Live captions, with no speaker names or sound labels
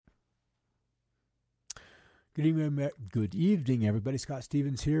Good evening, everybody. Scott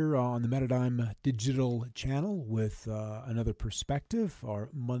Stevens here on the Metadime Digital Channel with another perspective. Our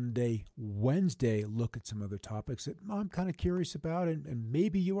Monday, Wednesday look at some other topics that I'm kind of curious about, and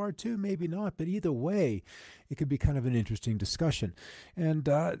maybe you are too, maybe not. But either way, it could be kind of an interesting discussion. And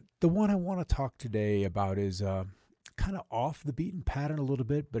the one I want to talk today about is kind of off the beaten pattern a little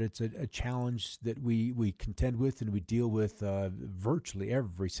bit, but it's a challenge that we contend with and we deal with virtually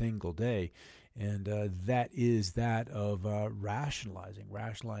every single day. And that is that of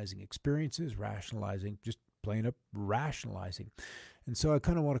rationalizing experiences, rationalizing, just plain up rationalizing. And so I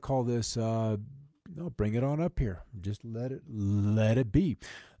kind of want to call this, I'll bring it on up here. Just let it be.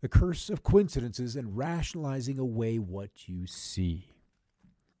 The curse of coincidences and rationalizing away what you see.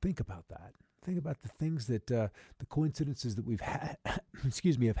 Think about that. Think about the things that the coincidences that we've had,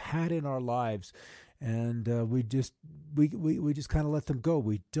 have had in our lives, and we just kind of let them go.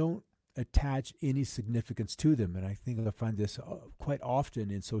 We don't attach any significance to them. And I think I find this quite often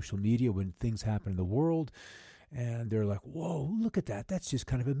in social media when things happen in the world and they're like, whoa, look at that. That's just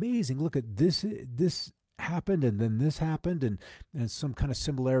kind of amazing. Look at this happened and then this happened and some kind of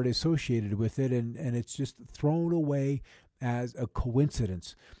similarity associated with it. And it's just thrown away as a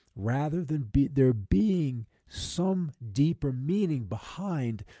coincidence rather than there being some deeper meaning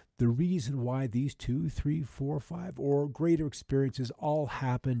behind the reason why these 2, 3, 4, 5, or greater experiences all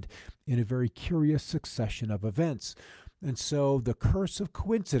happened in a very curious succession of events. And so the curse of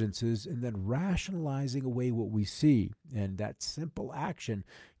coincidences and then rationalizing away what we see, and that simple action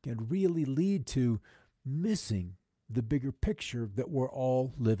can really lead to missing the bigger picture that we're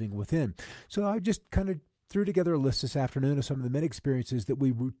all living within. So I just kind of threw together a list this afternoon of some of the many experiences that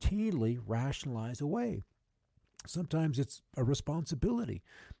we routinely rationalize away. Sometimes it's a responsibility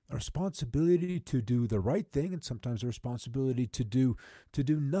to do the right thing, and sometimes a responsibility to do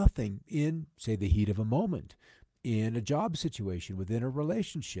nothing in, say, the heat of a moment, in a job situation, within a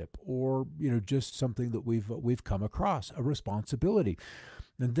relationship, or just something that we've come across, a responsibility.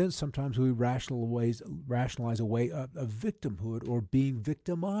 And then sometimes we rationalize away a victimhood or being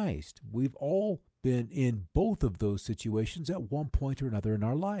victimized. We've all been in both of those situations at one point or another in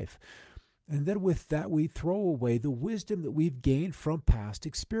our life. And then with that, we throw away the wisdom that we've gained from past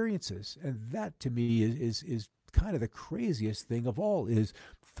experiences. And that, to me, is kind of the craziest thing of all, is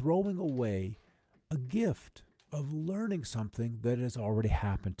throwing away a gift of learning something that has already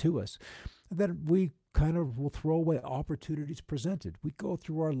happened to us. And then we kind of will throw away opportunities presented. We go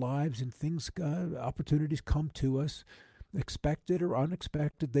through our lives and opportunities come to us, expected or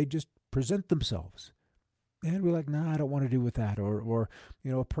unexpected. They just present themselves. And we're like, nah, I don't want to do with that. Or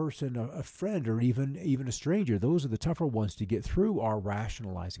a person, a friend, or even a stranger. Those are the tougher ones to get through. Are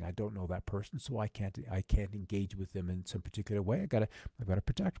rationalizing. I don't know that person, so I can't engage with them in some particular way. I've got to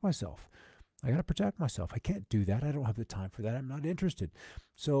protect myself. I can't do that. I don't have the time for that. I'm not interested.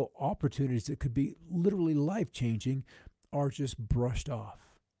 So opportunities that could be literally life-changing are just brushed off.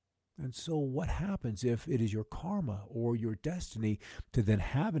 And so what happens if it is your karma or your destiny to then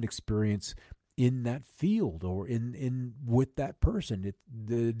have an experience in that field or in with that person?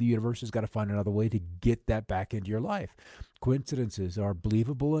 The universe has got to find another way to get that back into your life. Coincidences are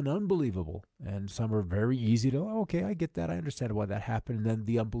believable and unbelievable, and some are very easy to, okay, I get that, I understand why that happened. And then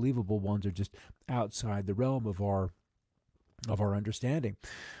the unbelievable ones are just outside the realm of our understanding.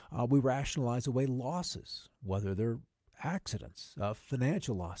 We rationalize away losses, whether they're accidents,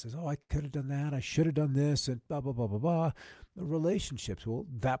 financial losses. Oh, I could have done that. I should have done this, and blah, blah, blah, blah, blah. Relationships. Well,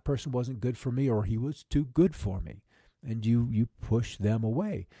 that person wasn't good for me, or he was too good for me. And you push them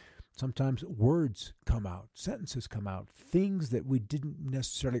away. Sometimes words come out, sentences come out, things that we didn't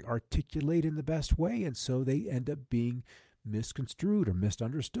necessarily articulate in the best way, and so they end up being misconstrued or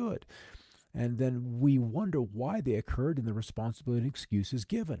misunderstood. And then we wonder why they occurred, and the responsibility and excuses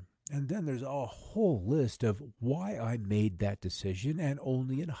given. And then there's a whole list of why I made that decision, and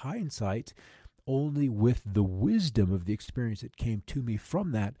only in hindsight, only with the wisdom of the experience that came to me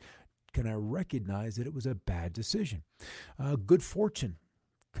from that, can I recognize that it was a bad decision. Good fortune.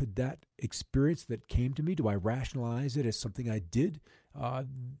 Could that experience that came to me, do I rationalize it as something I did good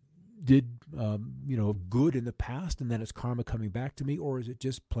in the past, and then it's karma coming back to me? Or is it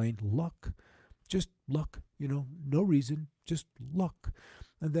just plain luck? Just luck, no reason, just luck.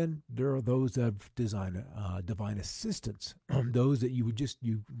 And then there are those that have divine assistance, those that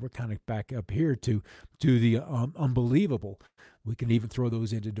we're kind of back up here to the unbelievable. We can even throw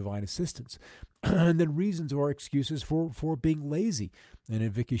those into divine assistance. And then reasons or excuses for being lazy. And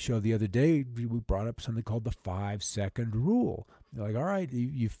in Vicky's show the other day, we brought up something called the 5-second rule. Like, all right,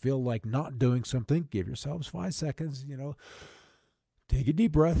 you feel like not doing something, give yourselves 5 seconds, take a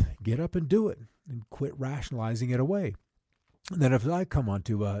deep breath, get up and do it, and quit rationalizing it away. And then if I come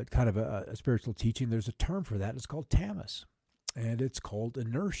onto kind of a spiritual teaching, there's a term for that. It's called tamas, and it's called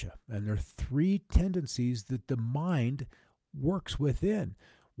inertia. And there are three tendencies that the mind works within.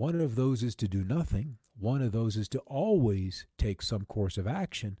 One of those is to do nothing. One of those is to always take some course of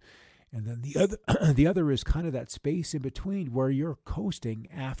action. And then the other is kind of that space in between where you're coasting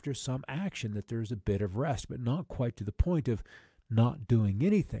after some action, that there's a bit of rest, but not quite to the point of not doing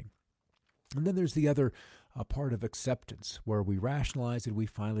anything. And then there's the other part of acceptance, where we rationalize and we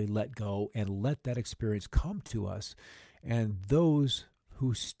finally let go and let that experience come to us. And those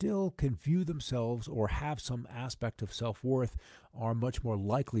who still can view themselves or have some aspect of self-worth are much more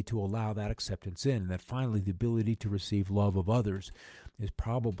likely to allow that acceptance in. And that finally the ability to receive love of others is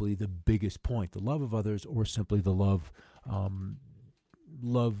probably the biggest point. The love of others, or simply the love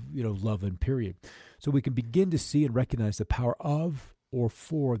and period. So we can begin to see and recognize the power of or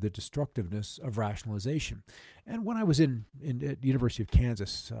for the destructiveness of rationalization. And when I was at the University of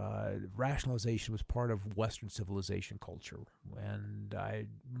Kansas, rationalization was part of Western civilization culture. And I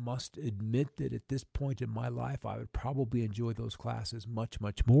must admit that at this point in my life, I would probably enjoy those classes much,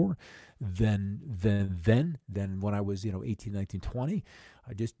 much more than when I was 18, 19, 20.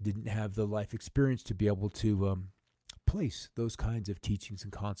 I just didn't have the life experience to be able to place those kinds of teachings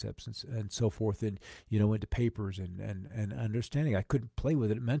and concepts and so forth into papers and understanding. I couldn't play with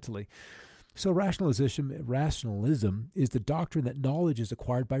it mentally. So rationalism is the doctrine that knowledge is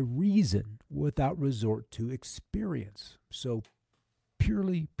acquired by reason without resort to experience. So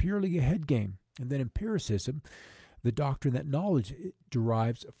purely a head game. And then empiricism, the doctrine that knowledge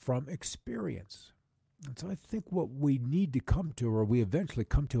derives from experience. And so I think what we need to come to, or we eventually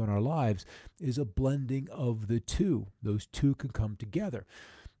come to in our lives, is a blending of the two. Those two can come together.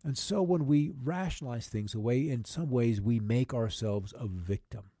 And so when we rationalize things away, in some ways we make ourselves a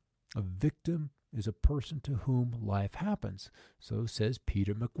victim. A victim is a person to whom life happens. So says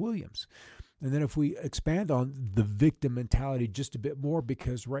Peter McWilliams. And then if we expand on the victim mentality just a bit more,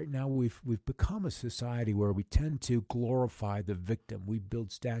 because right now we've become a society where we tend to glorify the victim. We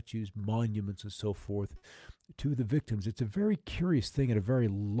build statues, monuments, and so forth to the victims. It's a very curious thing and a very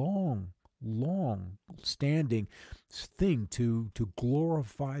long-standing thing to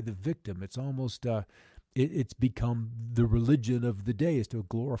glorify the victim. It's almost it's become the religion of the day, is to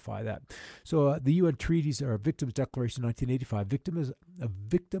glorify that. So the UN treaties, or Victims Declaration 1985, a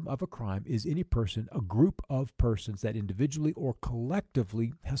victim of a crime is any person, a group of persons that individually or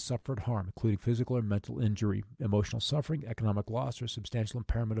collectively has suffered harm, including physical or mental injury, emotional suffering, economic loss, or substantial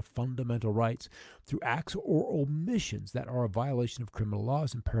impairment of fundamental rights through acts or omissions that are a violation of criminal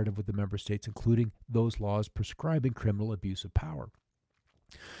laws imperative with the member states, including those laws prescribing criminal abuse of power.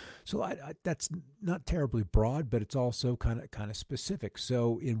 So that's not terribly broad, but it's also kind of specific.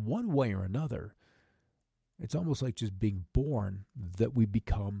 So in one way or another, it's almost like just being born that we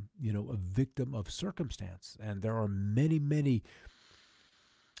become, a victim of circumstance. And there are many, many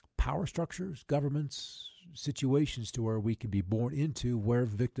power structures, governments, situations to where we can be born into where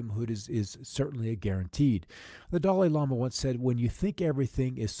victimhood is certainly a guaranteed. The Dalai Lama once said, when you think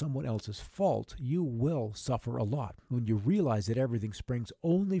everything is someone else's fault, you will suffer a lot. When you realize that everything springs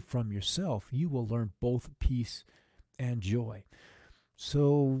only from yourself, you will learn both peace and joy.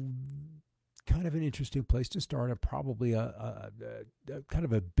 So kind of an interesting place to start, and probably a kind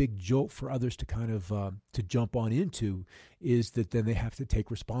of a big jolt for others to kind of to jump on into, is that then they have to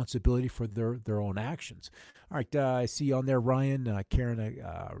take responsibility for their own actions. All right, I see you on there, Ryan. Karen,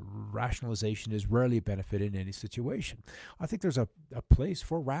 rationalization is rarely a benefit in any situation. I think there's a place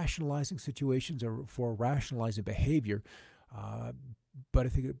for rationalizing situations or for rationalizing behavior, but I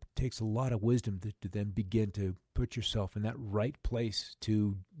think it takes a lot of wisdom to then begin to put yourself in that right place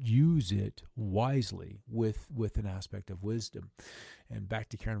to use it wisely with an aspect of wisdom. And back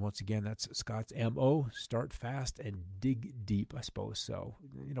to Karen once again, that's Scott's MO, start fast and dig deep, I suppose. So,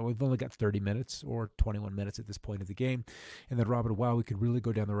 we've only got 30 minutes or 21 minutes at this point of the game. And then, Robin, wow, we could really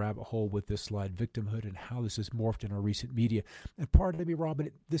go down the rabbit hole with this slide, victimhood, and how this has morphed in our recent media. And pardon me, Robin,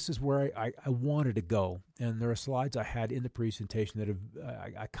 this is where I wanted to go. And there are slides I had in the presentation that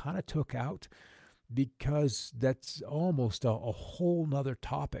I kind of took out, because that's almost a whole nother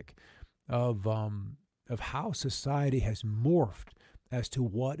topic of how society has morphed as to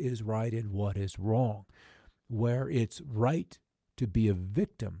what is right and what is wrong, where it's right to be a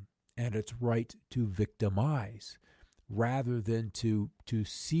victim and it's right to victimize, rather than to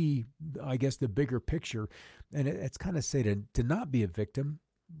see, I guess, the bigger picture. And it's kind of say to not be a victim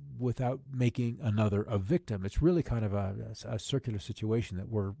without making another a victim. It's really kind of a circular situation that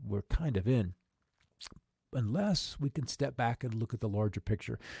we're kind of in. unless we can step back and look at the larger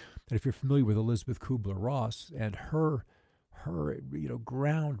picture. And if you're familiar with Elizabeth Kubler-Ross and her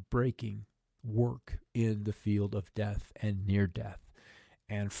groundbreaking work in the field of death and near death,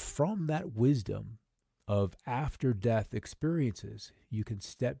 and from that wisdom of after death experiences, you can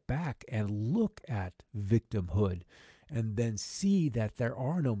step back and look at victimhood and then see that there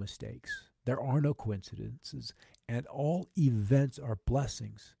are no mistakes, there are no coincidences, and all events are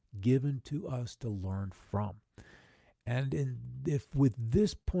blessings given to us to learn from. And if with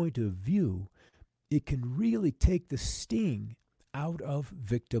this point of view, it can really take the sting out of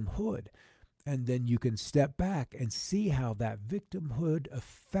victimhood. And then you can step back and see how that victimhood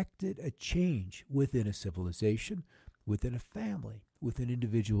affected a change within a civilization, within a family, within an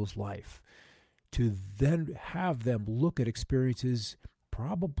individual's life, to then have them look at experiences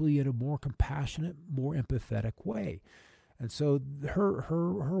probably in a more compassionate, more empathetic way. And so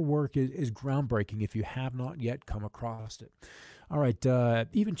her work is groundbreaking if you have not yet come across it. All right,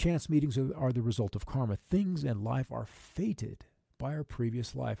 even chance meetings are the result of karma. Things in life are fated by our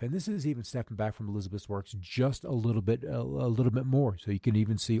previous life. And this is even stepping back from Elizabeth's works just a little bit more. So you can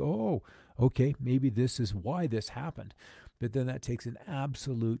even see, oh, okay, maybe this is why this happened. But then that takes an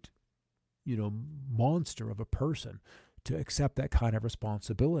absolute, monster of a person to accept that kind of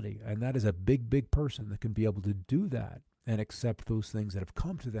responsibility. And that is a big, big person that can be able to do that and accept those things that have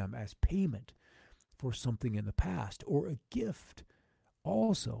come to them as payment for something in the past, or a gift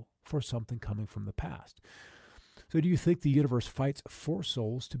also for something coming from the past. So do you think the universe fights for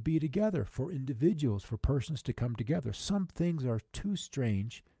souls to be together, for individuals, for persons to come together? Some things are too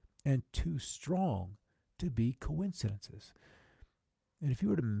strange and too strong to be coincidences. And if you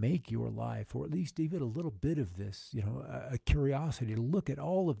were to make your life, or at least even a little bit of this, a curiosity to look at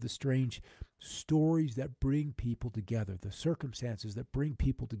all of the strange stories that bring people together, the circumstances that bring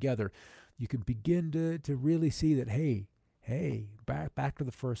people together, you can begin to really see that, hey, back to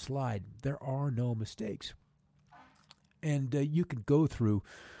the first slide, there are no mistakes. And you can go through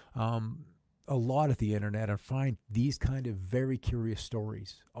a lot of the internet and find these kind of very curious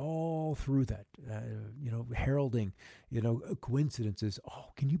stories all through that, heralding, coincidences. Oh,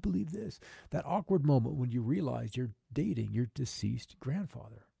 can you believe this? That awkward moment when you realize you're dating your deceased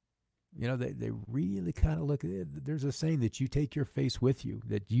grandfather. They really kind of look at it. There's a saying that you take your face with you,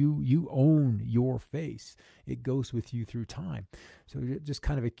 that you own your face. It goes with you through time. So just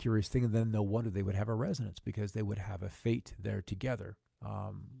kind of a curious thing. And then no wonder they would have a resonance, because they would have a fate there together.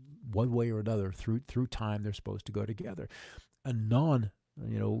 One way or another, through time, they're supposed to go together.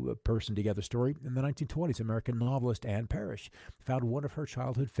 A person together story. In the 1920s, American novelist Anne Parrish found one of her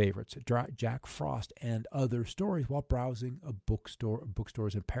childhood favorites, Jack Frost and Other Stories, while browsing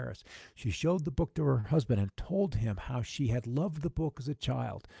bookstores in Paris. She showed the book to her husband and told him how she had loved the book as a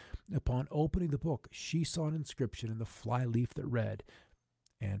child. Upon opening the book, she saw an inscription in the flyleaf that read,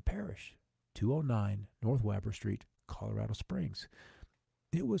 Anne Parrish, 209 North Weber Street, Colorado Springs.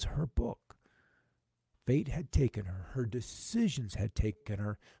 It was her book. Fate had taken her. Her decisions had taken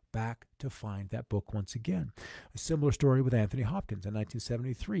her back to find that book once again. A similar story with Anthony Hopkins. In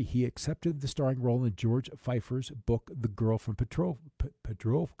 1973, he accepted the starring role in George Pfeiffer's book, The Girl from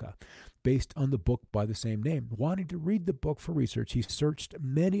Petrovka, based on the book by the same name. Wanting to read the book for research, he searched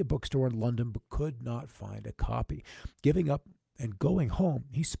many a bookstore in London but could not find a copy. Giving up and going home,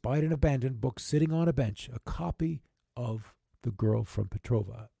 he spied an abandoned book sitting on a bench, a copy of The Girl from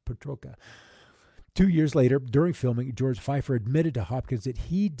Petrovka. 2 years later, during filming, George Pfeiffer admitted to Hopkins that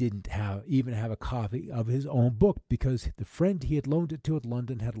he didn't even have a copy of his own book because the friend he had loaned it to at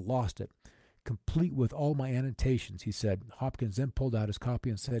London had lost it. Complete with all my annotations, he said. Hopkins then pulled out his copy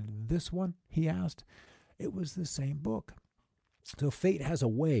and said, "This one?" he asked. It was the same book. So fate has a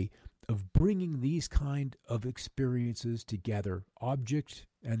way of bringing these kind of experiences together, object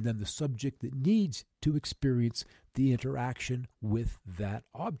and then the subject that needs to experience the interaction with that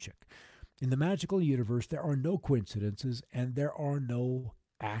object. In the magical universe, there are no coincidences and there are no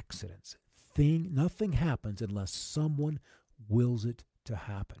accidents. Nothing happens unless someone wills it to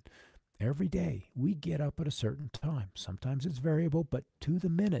happen. Every day, we get up at a certain time. Sometimes it's variable, but to the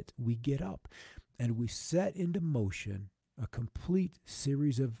minute, we get up and we set into motion a complete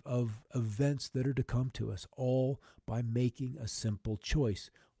series of events that are to come to us, all by making a simple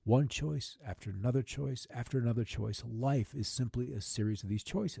choice. One choice after another choice after another choice. Life is simply a series of these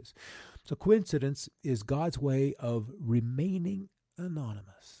choices. So coincidence is God's way of remaining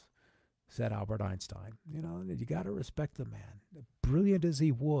anonymous, said Albert Einstein. You got to respect the man. Brilliant as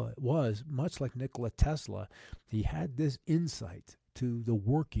he was, much like Nikola Tesla, he had this insight to the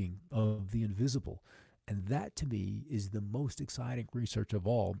working of the invisible. And that, to me, is the most exciting research of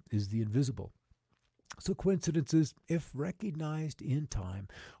all, is the invisible. So coincidences, if recognized in time,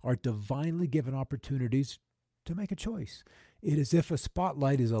 are divinely given opportunities to make a choice. It is as if a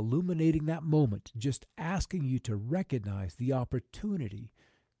spotlight is illuminating that moment, just asking you to recognize the opportunity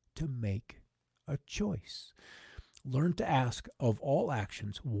to make a choice. Learn to ask of all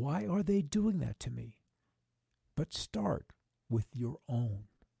actions, why are they doing that to me? But start with your own.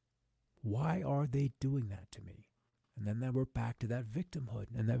 Why are they doing that to me? And then we're back to that victimhood.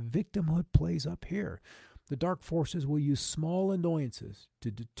 And that victimhood plays up here. The dark forces will use small annoyances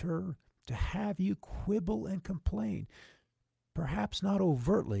to deter, to have you quibble and complain. Perhaps not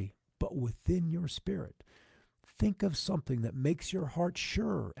overtly, but within your spirit. Think of something that makes your heart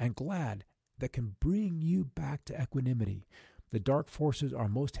sure and glad, that can bring you back to equanimity. The dark forces are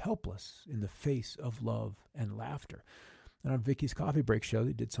most helpless in the face of love and laughter. And on Vicky's Coffee Break show,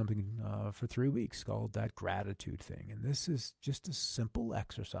 they did something for 3 weeks called that gratitude thing. And this is just a simple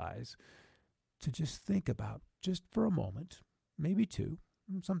exercise to just think about, just for a moment, maybe 2,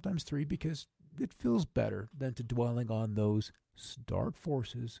 sometimes 3, because it feels better than to dwelling on those dark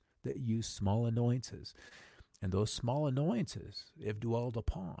forces that use small annoyances. And those small annoyances, if dwelled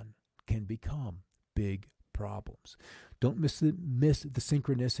upon, can become big problems. Don't miss the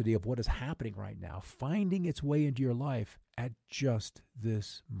synchronicity of what is happening right now, finding its way into your life at just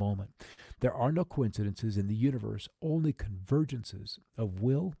this moment. There are no coincidences in the universe, only convergences of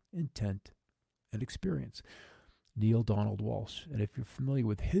will, intent, and experience. Neil Donald Walsh. And if you're familiar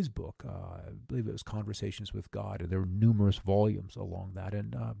with his book, I believe it was Conversations with God, and there were numerous volumes along that.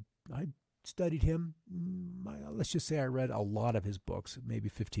 And I studied him. Let's just say I read a lot of his books maybe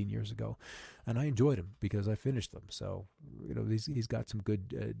 15 years ago, and I enjoyed them because I finished them. So, he's got some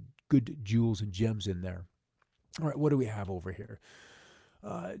good jewels and gems in there. All right, what do we have over here?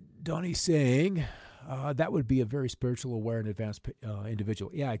 Donnie's saying that would be a very spiritual, aware, and advanced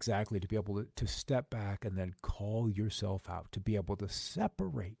individual. Yeah, exactly. To be able to step back and then call yourself out, to be able to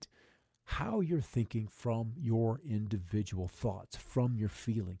separate how you're thinking from your individual thoughts, from your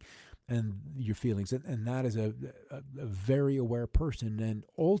feeling and your feelings. And that is a very aware person. And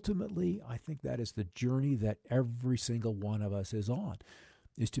ultimately, I think that is the journey that every single one of us is on,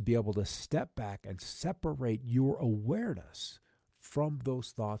 is to be able to step back and separate your awareness from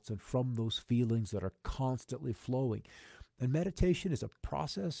those thoughts and from those feelings that are constantly flowing. And meditation is a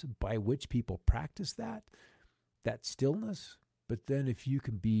process by which people practice that stillness. But then if you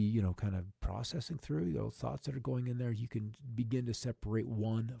can be, kind of processing through those thoughts that are going in there, you can begin to separate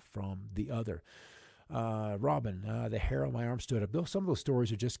one from the other. Robin, the hair on my arm stood up. Some of those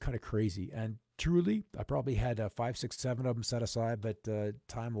stories are just kind of crazy. And truly, I probably had 5, 6, 7 of them set aside, but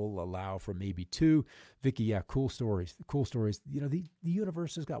time will allow for maybe 2. Vicky, yeah, cool stories. Cool stories. The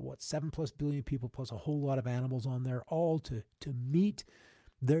universe has got, 7+ billion people plus a whole lot of animals on there, all to meet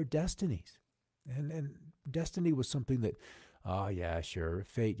their destinies. And destiny was something that, yeah, sure.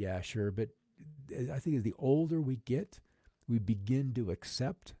 Fate, yeah, sure. But I think as the older we get, we begin to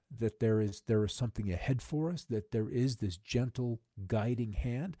accept that there is something ahead for us, that there is this gentle guiding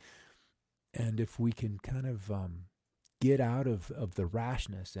hand. And if we can kind of get out of the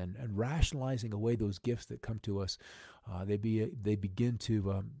rashness and rationalizing away those gifts that come to us, they begin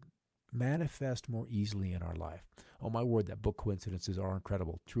to manifest more easily in our life. Oh, my word, that book Coincidences are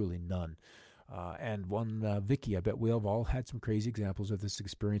incredible. Truly none. And one, Vicky, I bet we have all had some crazy examples of this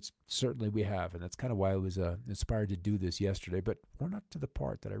experience. Certainly we have, and that's kind of why I was inspired to do this yesterday, but we're not to the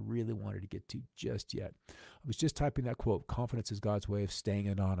part that I really wanted to get to just yet. I was just typing that quote, confidence is God's way of staying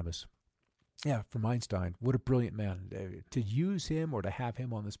anonymous. Yeah, from Einstein. What a brilliant man. To use him or to have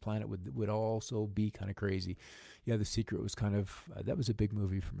him on this planet would also be kind of crazy. Yeah, The Secret was kind of, that was a big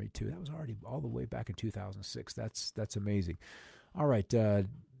movie for me too. That was already all the way back in 2006. That's amazing. All right,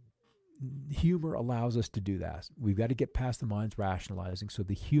 humor allows us to do that. We've got to get past the mind's rationalizing. So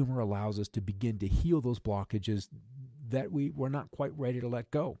the humor allows us to begin to heal those blockages that we're not quite ready to let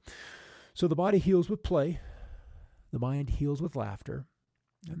go. So the body heals with play, the mind heals with laughter,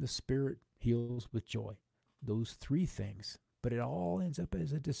 and the spirit heals with joy. Those 3 things. But it all ends up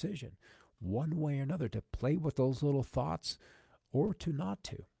as a decision, one way or another, to play with those little thoughts or to not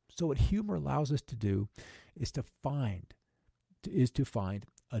to. So what humor allows us to do is to find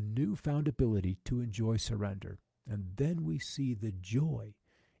a newfound ability to enjoy surrender. And then we see the joy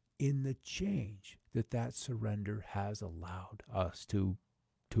in the change that surrender has allowed us to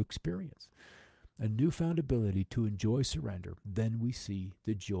experience. A newfound ability to enjoy surrender. Then we see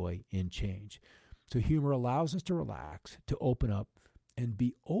the joy in change. So humor allows us to relax, to open up, and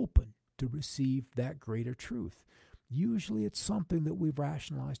be open to receive that greater truth. Usually it's something that we've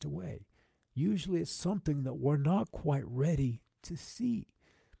rationalized away. Usually it's something that we're not quite ready to see.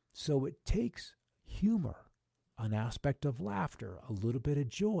 So it takes humor, an aspect of laughter, a little bit of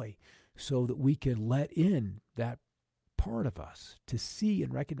joy, so that we can let in that part of us, to see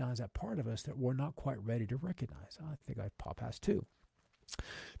and recognize that part of us that we're not quite ready to recognize. I think I pop past two.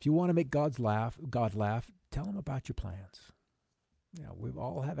 If you want to make God laugh, tell him about your plans. We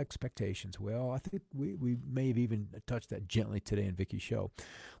all have expectations. Well, I think we may have even touched that gently today in Vicky's show.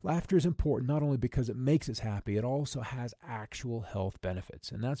 Laughter is important not only because it makes us happy, it also has actual health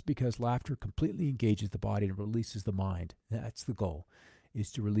benefits. And that's because laughter completely engages the body and releases the mind. That's the goal,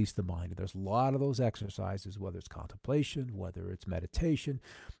 is to release the mind. And there's a lot of those exercises, whether it's contemplation, whether it's meditation,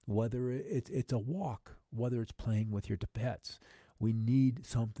 whether it's a walk, whether it's playing with your pets. We need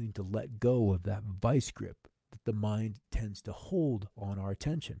something to let go of that vice grip that the mind tends to hold on our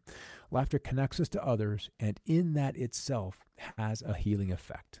attention. Laughter connects us to others, and in that itself has a healing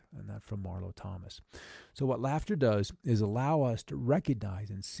effect. And that's from Marlo Thomas. So what laughter does is allow us to recognize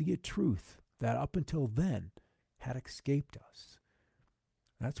and see a truth that up until then had escaped us.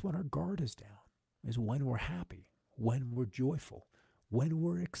 That's when our guard is down, is when we're happy, when we're joyful, when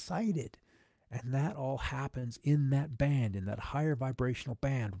we're excited. And that all happens in that band, in that higher vibrational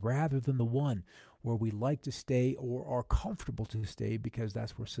band, rather than the one where we like to stay or are comfortable to stay because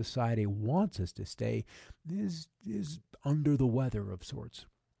that's where society wants us to stay, is under the weather of sorts.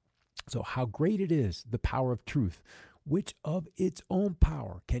 So how great it is, the power of truth, which of its own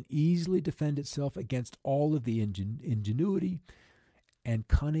power can easily defend itself against all of the ingenuity and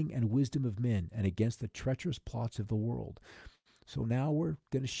cunning and wisdom of men, and against the treacherous plots of the world. So now we're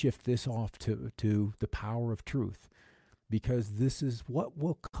going to shift this off to the power of truth, because this is what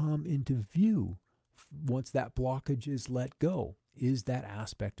will come into view once that blockage is let go, is that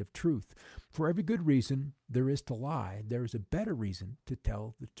aspect of truth. For every good reason there is to lie, there is a better reason to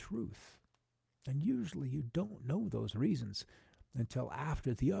tell the truth. And usually you don't know those reasons until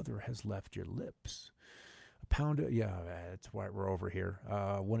after the other has left your lips. That's why we're over here.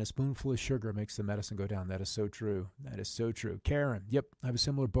 When a spoonful of sugar makes the medicine go down. That is so true. That is so true. Karen, yep, I have a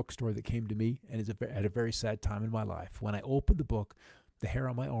similar bookstore that came to me and is at a very sad time in my life. When I opened the book, the hair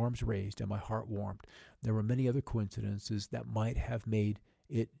on my arms raised and my heart warmed. There were many other coincidences that might have made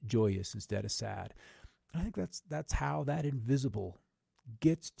it joyous instead of sad. I think that's how that invisible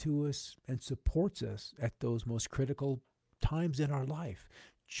gets to us and supports us at those most critical times in our life.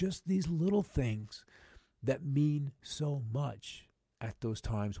 Just these little things that mean so much at those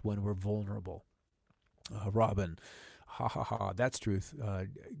times when we're vulnerable. Robin, that's truth.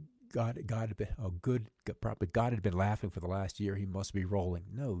 God had been God had been laughing for the last year. He must be rolling,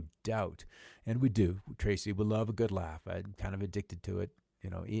 no doubt. And we do, Tracy. We love a good laugh. I'm kind of addicted to it,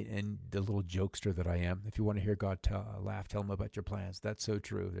 and the little jokester that I am. If you want to hear God laugh, tell him about your plans. That's so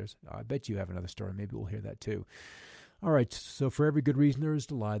true. I bet you have another story. Maybe we'll hear that too. All right, so for every good reason there is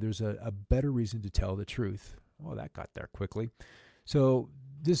to lie, there's a better reason to tell the truth. Well, that got there quickly. So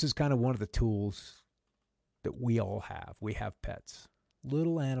this is kind of one of the tools that we all have. We have pets,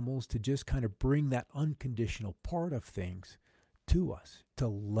 little animals, to just kind of bring that unconditional part of things to us, to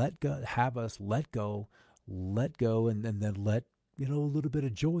let go, have us let go, and then let, a little bit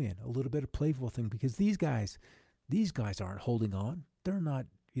of joy in, a little bit of playful thing, because these guys aren't holding on. They're not,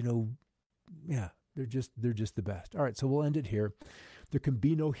 They're just the best. All right, so we'll end it here. There can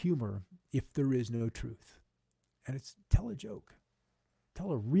be no humor if there is no truth. And it's tell a joke.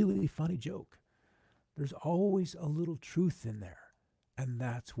 Tell a really funny joke. There's always a little truth in there. And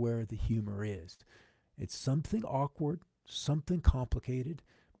that's where the humor is. It's something awkward, something complicated,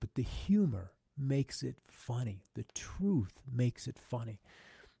 but the humor makes it funny. The truth makes it funny.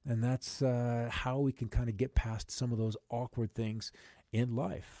 And that's how we can kind of get past some of those awkward things in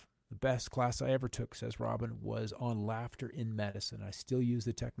life. The best class I ever took, says Robin, was on laughter in medicine. I still use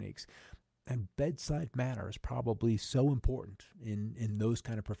the techniques. And bedside manner is probably so important in those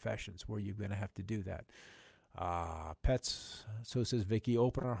kind of professions where you're going to have to do that. Pets, so says Vicky,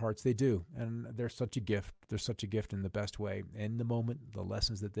 open our hearts. They do. And they're such a gift. They're such a gift in the best way. In the moment, the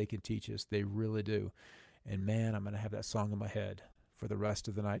lessons that they can teach us, they really do. And man, I'm going to have that song in my head for the rest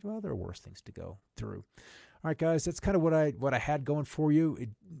of the night. Well, there are worse things to go through. All right, guys, that's kind of what I had going for you.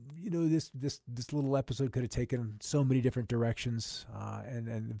 This little episode could have taken so many different directions,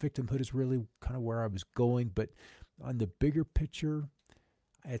 and victimhood is really kind of where I was going. But on the bigger picture,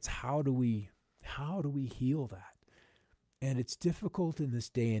 it's how do we heal that? And it's difficult in this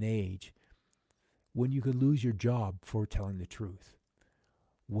day and age when you can lose your job for telling the truth,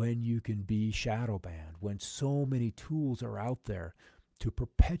 when you can be shadow banned, when so many tools are out there to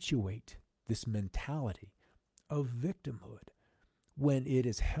perpetuate this mentality of victimhood, when it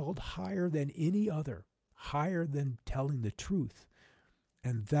is held higher than any other, higher than telling the truth.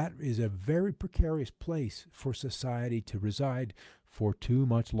 And that is a very precarious place for society to reside for too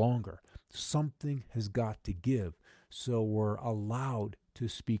much longer. Something has got to give. So we're allowed to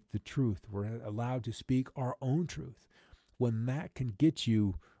speak the truth. We're allowed to speak our own truth. When that can get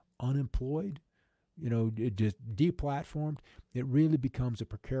you unemployed, just deplatformed, it really becomes a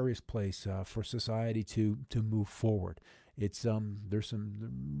precarious place for society to move forward. It's there's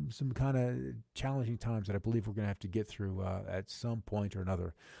some kind of challenging times that I believe we're going to have to get through at some point or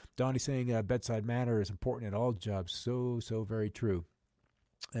another. Donnie's saying bedside manner is important at all jobs. So very true.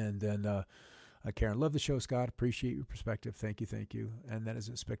 And then Karen, love the show, Scott. Appreciate your perspective. Thank you. And that is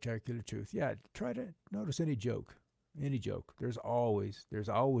a spectacular truth. Yeah, try to notice any joke. Any joke. There's always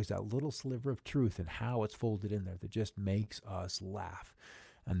that little sliver of truth in how it's folded in there that just makes us laugh.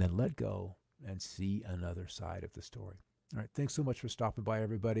 And then let go and see another side of the story. All right. Thanks so much for stopping by,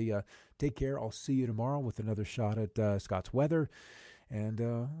 everybody. Take care. I'll see you tomorrow with another shot at Scott's weather. And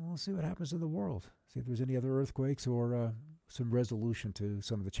we'll see what happens in the world. See if there's any other earthquakes or some resolution to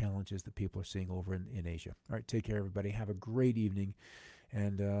some of the challenges that people are seeing over in Asia. All right. Take care, everybody. Have a great evening.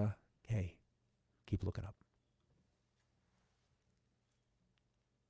 And, hey, keep looking up.